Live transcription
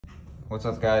What's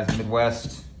up, guys?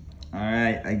 Midwest. All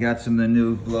right, I got some of the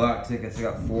new blowout tickets. I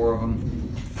got 4 of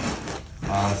them.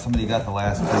 Somebody got the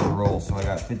last couple rolls, so I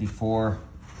got 54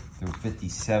 through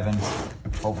 57.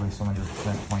 Hopefully someone just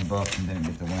spent 20 bucks and didn't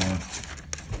get the winner.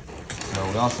 So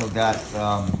we also got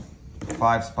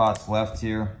 5 spots left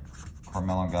here.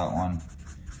 Carmelo got one.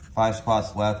 5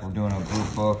 spots left. We're doing a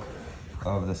group book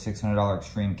of the $600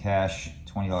 Extreme Cash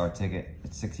 $20 ticket.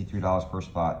 It's $63 per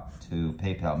spot to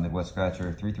PayPal,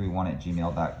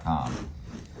 MidwestScratcher331@gmail.com.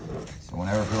 So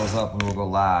whenever it fills up, we will go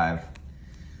live.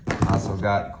 I also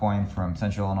got a coin from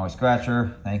Central Illinois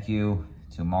Scratcher. Thank you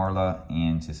to Marla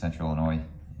and to Central Illinois.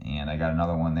 And I got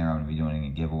another one there. I'm going to be doing a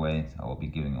giveaway. I will be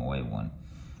giving away one.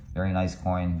 Very nice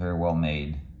coin, very well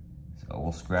made. So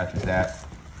we'll scratch with that.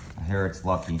 I hear it's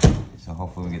lucky. So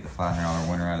hopefully we get the $500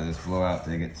 winner out of this blowout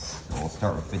tickets. So we'll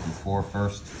start with 54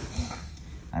 first.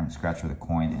 I haven't scratched with a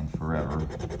coin in forever.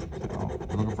 So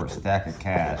we're looking for a stack of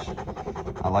cash.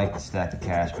 I like the stack of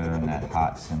cash better than that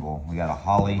hot symbol. We got a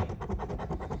holly,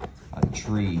 a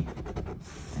tree,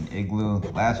 an igloo.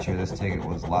 Last year this ticket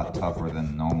was a lot tougher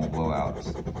than normal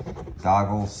blowouts.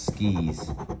 Goggles,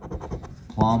 skis,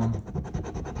 plum,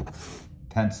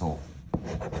 pencil,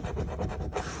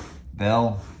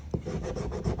 bell.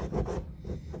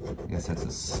 I guess that's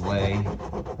a sleigh,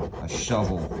 a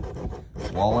shovel,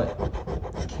 wallet,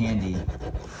 candy,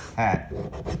 hat,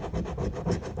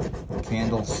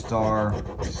 candle, star,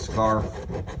 scarf,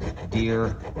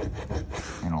 deer,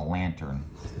 and a lantern.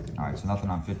 All right, so nothing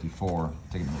on 54.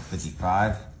 Ticket number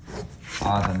 55.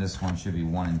 Odds on this one should be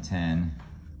 1 in 10.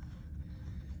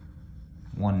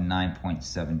 1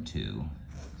 9.72.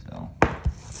 So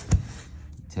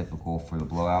typical for the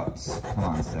blowouts. Come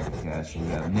on, stack of cash. We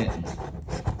have mitten,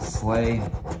 sleigh,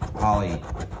 holly,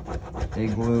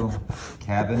 igloo,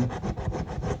 cabin,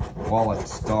 wallet,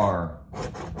 star,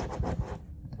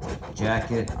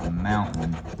 jacket, a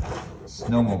mountain,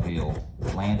 snowmobile,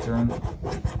 lantern,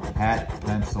 hat,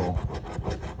 pencil,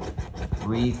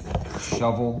 wreath,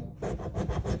 shovel,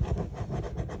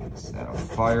 is that a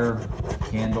fire,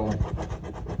 candle,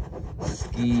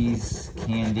 skis,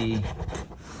 candy,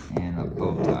 and a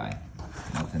bow tie.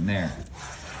 Nothing there.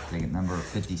 Ticket number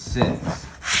 56.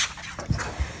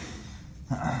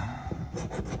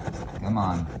 Come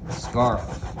on. Scarf,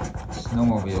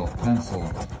 snowmobile, pencil,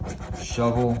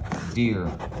 shovel,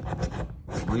 deer,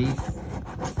 wreath,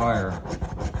 fire,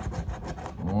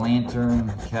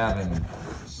 lantern, cabin,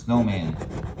 snowman,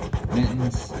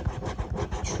 mittens,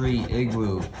 tree,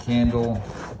 igloo, candle,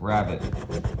 rabbit,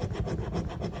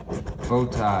 bow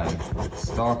tie,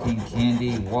 stocking,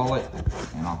 candy, wallet,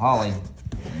 and a holly.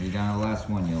 And you down to the last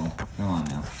one, y'all. Come on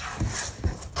now.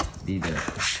 Be there.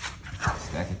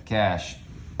 Stack of cash.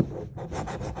 You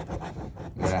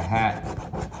got a hat,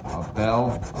 a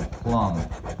bell, a plum,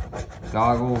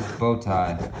 goggles, bow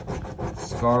tie,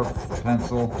 scarf,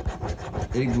 pencil,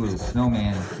 igloo,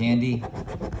 snowman, candy,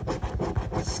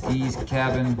 skis,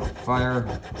 cabin, fire,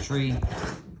 tree,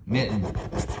 mitten,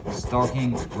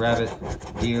 stocking, rabbit,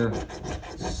 deer,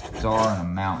 star, and a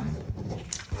mountain.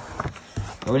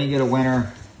 So when you get a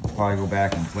winner, I'll probably go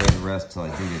back and play the rest till I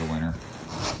do get a winner.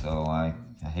 So I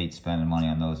hate spending money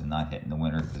on those and not hitting the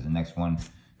winner because the next one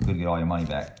could get all your money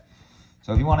back.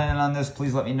 So if you want to in on this,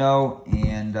 please let me know.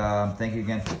 And thank you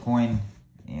again for the coin.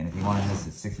 And if you want to in this,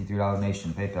 it's $63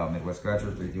 donation, PayPal,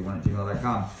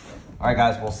 MidwestScratcher331@gmail.com. All right,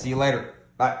 guys, we'll see you later.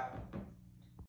 Bye.